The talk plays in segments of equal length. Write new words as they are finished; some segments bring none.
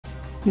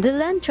The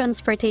Land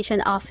Transportation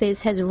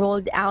Office has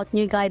rolled out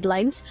new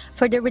guidelines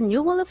for the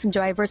renewal of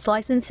driver's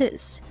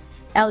licenses.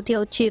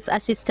 LTO Chief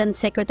Assistant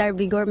Secretary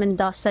Vigor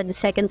Mendoza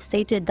II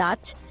stated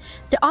that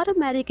the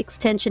automatic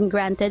extension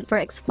granted for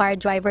expired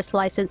driver's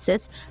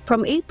licenses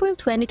from April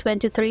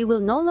 2023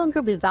 will no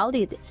longer be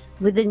valid,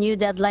 with the new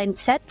deadline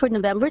set for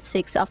November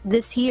 6 of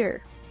this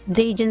year.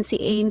 The agency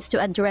aims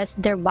to address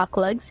their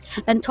backlogs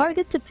and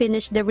target to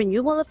finish the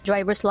renewal of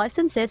driver's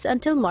licenses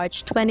until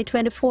March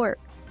 2024.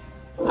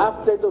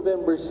 After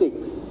November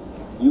 6,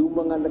 yung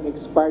mga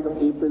nag-expire ng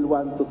April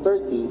 1 to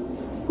 30,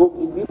 kung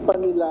hindi pa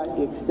nila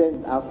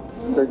i-extend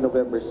after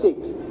November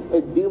 6,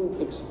 deemed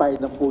expired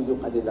na po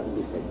yung kanilang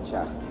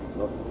lisensya.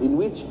 No? In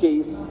which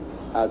case,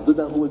 doon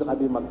na ho na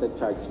kami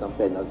mag-charge ng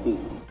penalty.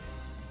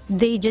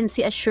 The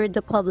agency assured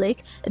the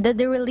public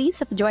that the release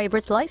of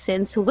driver's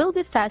license will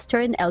be faster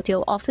in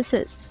LTO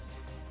offices.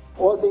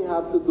 All they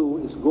have to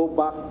do is go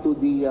back to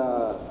the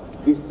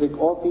district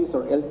office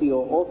or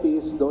LTO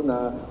office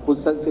na kung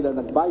saan sila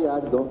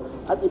nagbayad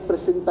at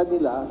ipresenta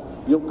nila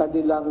yung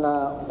kanilang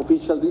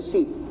official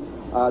receipt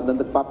na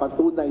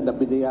nagpapatunay na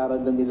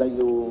binayaran na nila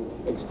yung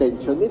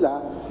extension nila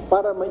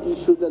para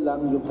ma-issue na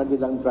lang yung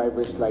kanilang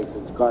driver's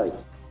license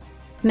cards.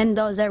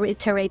 Mendoza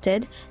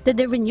reiterated that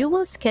the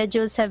renewal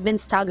schedules have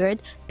been staggered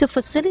to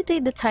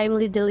facilitate the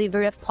timely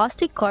delivery of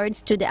plastic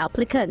cards to the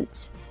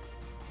applicants.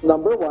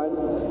 Number one,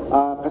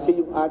 kasi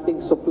yung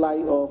ating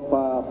supply of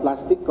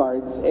plastic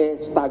cards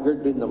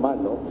staggered rin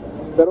naman. No?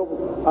 Pero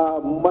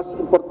mas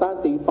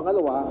importante, yung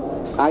pangalawa,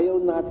 ayaw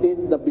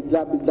natin na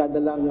bigla-bigla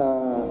na lang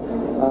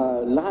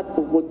lahat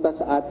pupunta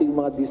sa ating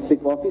mga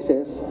district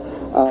offices,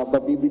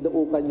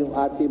 babibinuukan yung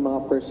ating mga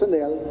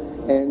personnel,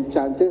 and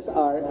chances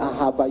are,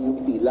 ahaba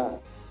yung pila.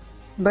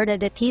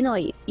 Bernadette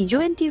Tinoy,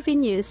 UNTV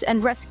News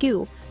and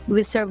Rescue.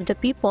 We serve the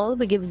people,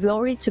 we give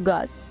glory to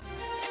God.